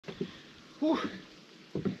Whew.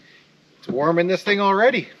 It's warm in this thing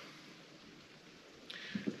already.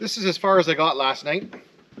 This is as far as I got last night.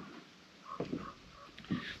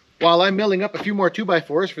 While I'm milling up a few more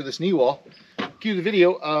 2x4s for this knee wall, cue the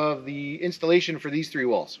video of the installation for these 3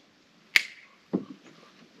 walls.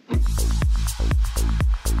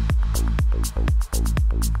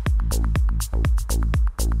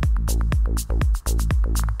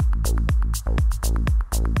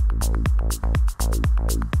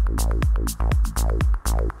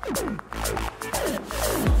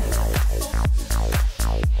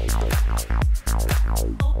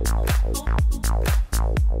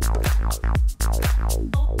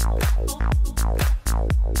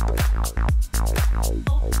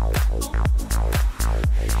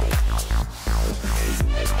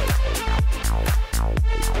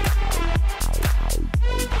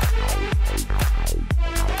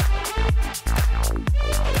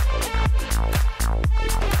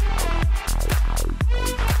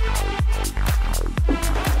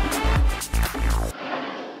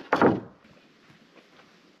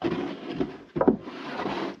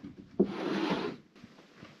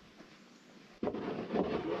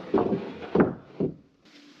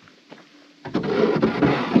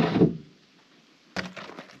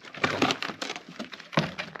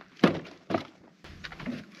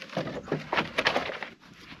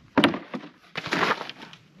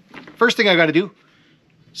 First thing I got to do,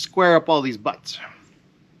 square up all these butts.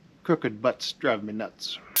 Crooked butts drive me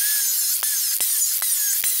nuts.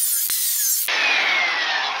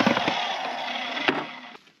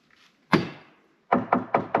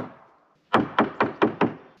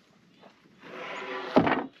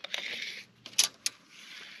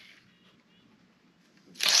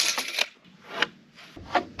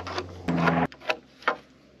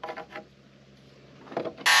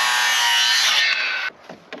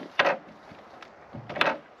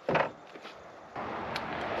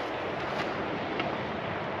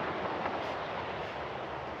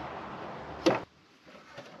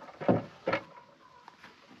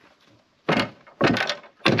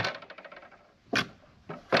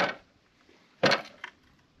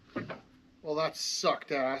 Well, that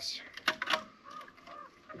sucked ass.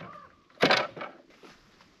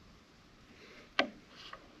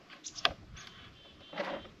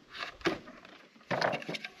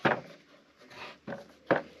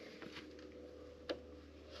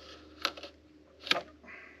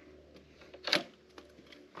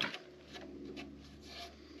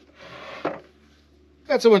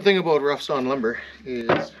 That's the one thing about rough sawn lumber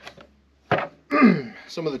is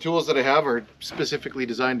some of the tools that I have are specifically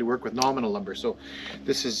designed to work with nominal lumber. So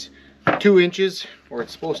this is 2 inches, or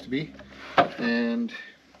it's supposed to be, and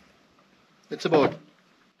it's about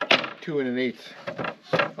 2 1/8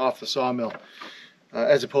 off the sawmill,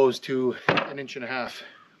 as opposed to 1.5 inches,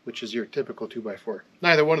 which is your typical 2x4.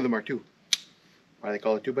 Neither one of them are 2. Why they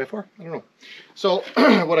call it 2x4? I don't know. So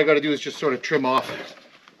what I got to do is just sort of trim off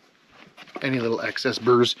any little excess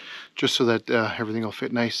burrs, just so that everything will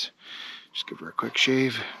fit nice. Just give her a quick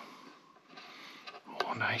shave.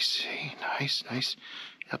 Oh, nice, nice, nice.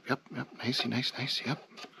 Yep, nicey, nice, yep,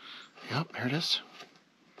 there it is.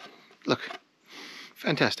 Look,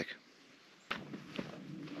 fantastic.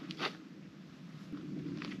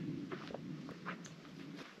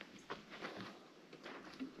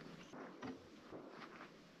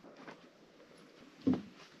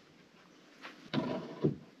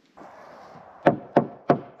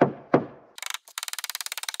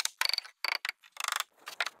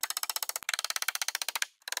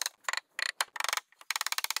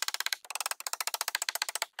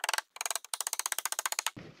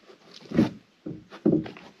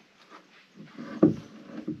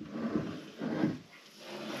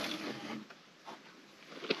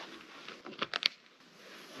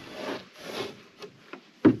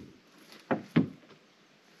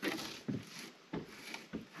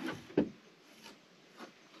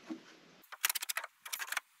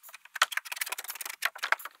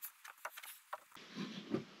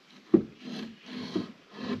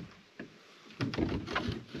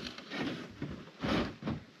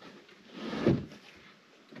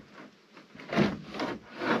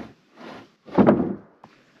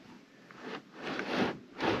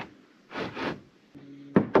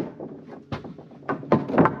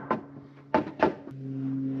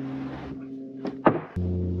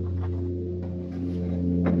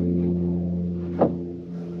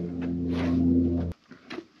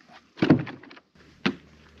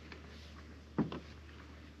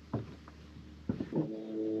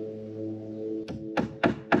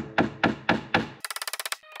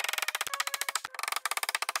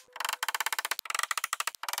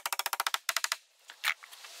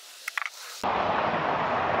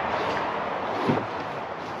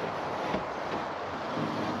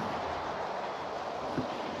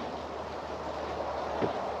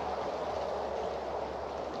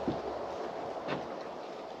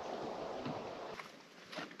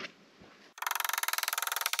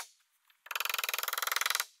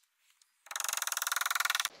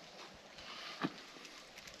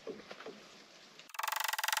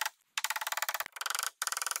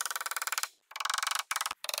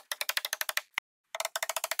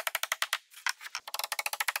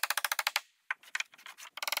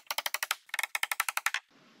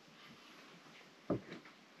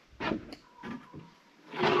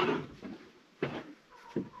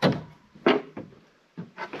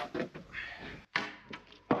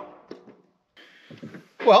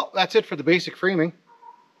 Well, that's it for the basic framing.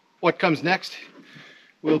 What comes next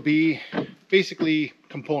will be basically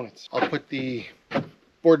components. I'll put the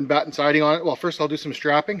board and batten siding on it. Well, first I'll do some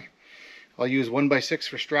strapping. I'll use 1x6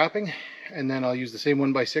 for strapping, and then I'll use the same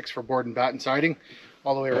 1x6 for board and batten siding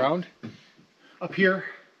all the way around. Up here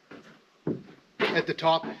at the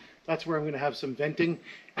top, that's where I'm going to have some venting,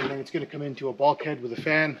 and then it's going to come into a bulkhead with a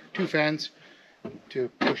fan, 2 fans to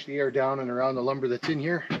push the air down and around the lumber that's in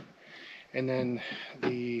here. And then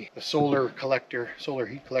the solar collector, solar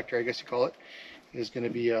heat collector, I guess you call it, is going to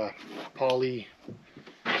be a poly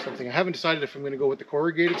something. I haven't decided if I'm going to go with the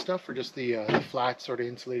corrugated stuff or just the flat sort of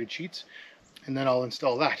insulated sheets. And then I'll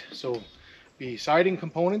install that. So the siding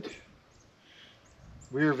component,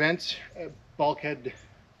 rear vents, bulkhead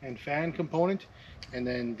and fan component, and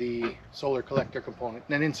then the solar collector component.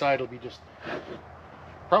 And then inside will be just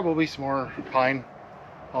probably some more pine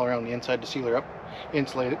all around the inside to seal her up,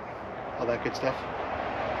 insulate it, all that good stuff.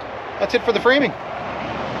 That's it for the framing.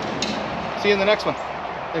 See you in the next one.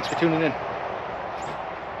 Thanks for tuning in.